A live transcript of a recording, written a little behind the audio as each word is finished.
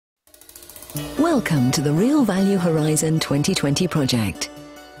Welcome to the RealValue Horizon 2020 project.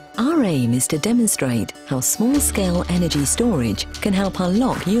 Our aim is to demonstrate how small-scale energy storage can help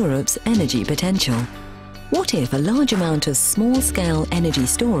unlock Europe's energy potential. What if a large amount of small-scale energy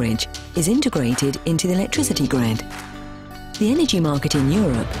storage is integrated into the electricity grid? The energy market in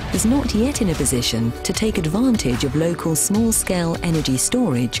Europe is not yet in a position to take advantage of local small-scale energy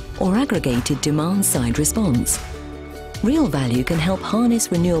storage or aggregated demand-side response. RealValue can help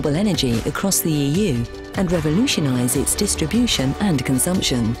harness renewable energy across the EU and revolutionize its distribution and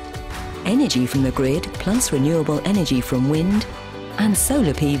consumption. Energy from the grid plus renewable energy from wind and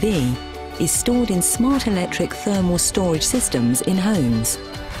solar PV is stored in smart electric thermal storage systems in homes.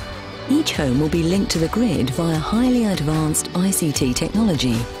 Each home will be linked to the grid via highly advanced ICT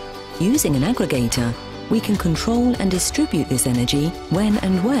technology. Using an aggregator, we can control and distribute this energy when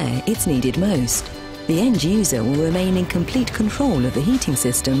and where it's needed most. The end user will remain in complete control of the heating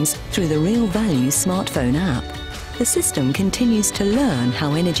systems through the RealValue smartphone app. The system continues to learn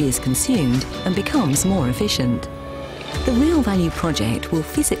how energy is consumed and becomes more efficient. The RealValue project will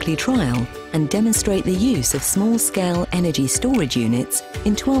physically trial and demonstrate the use of small-scale energy storage units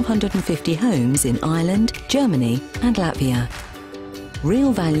in 1,250 homes in Ireland, Germany and Latvia.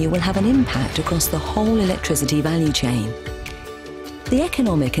 RealValue will have an impact across the whole electricity value chain. The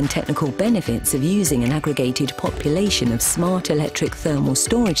economic and technical benefits of using an aggregated population of smart electric thermal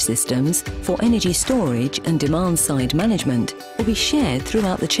storage systems for energy storage and demand-side management will be shared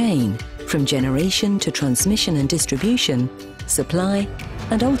throughout the chain, from generation to transmission and distribution, supply,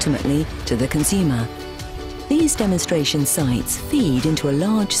 and ultimately to the consumer. These demonstration sites feed into a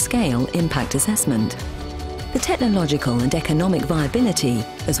large-scale impact assessment. The technological and economic viability,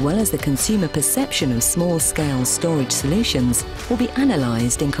 as well as the consumer perception of small-scale storage solutions, will be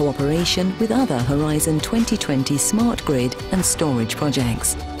analysed in cooperation with other Horizon 2020 smart grid and storage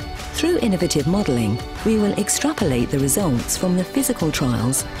projects. Through innovative modelling, we will extrapolate the results from the physical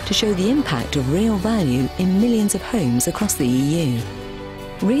trials to show the impact of RealValue in millions of homes across the EU.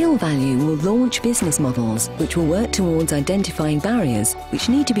 RealValue will launch business models which will work towards identifying barriers which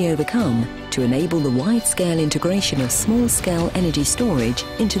need to be overcome to enable the wide-scale integration of small-scale energy storage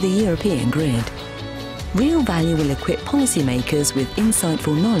into the European grid. RealValue will equip policymakers with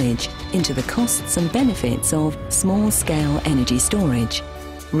insightful knowledge into the costs and benefits of small-scale energy storage.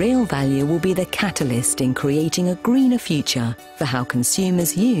 RealValue will be the catalyst in creating a greener future for how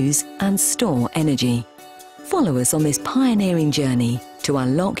consumers use and store energy. Follow us on this pioneering journey to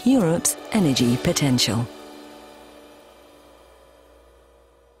unlock Europe's energy potential.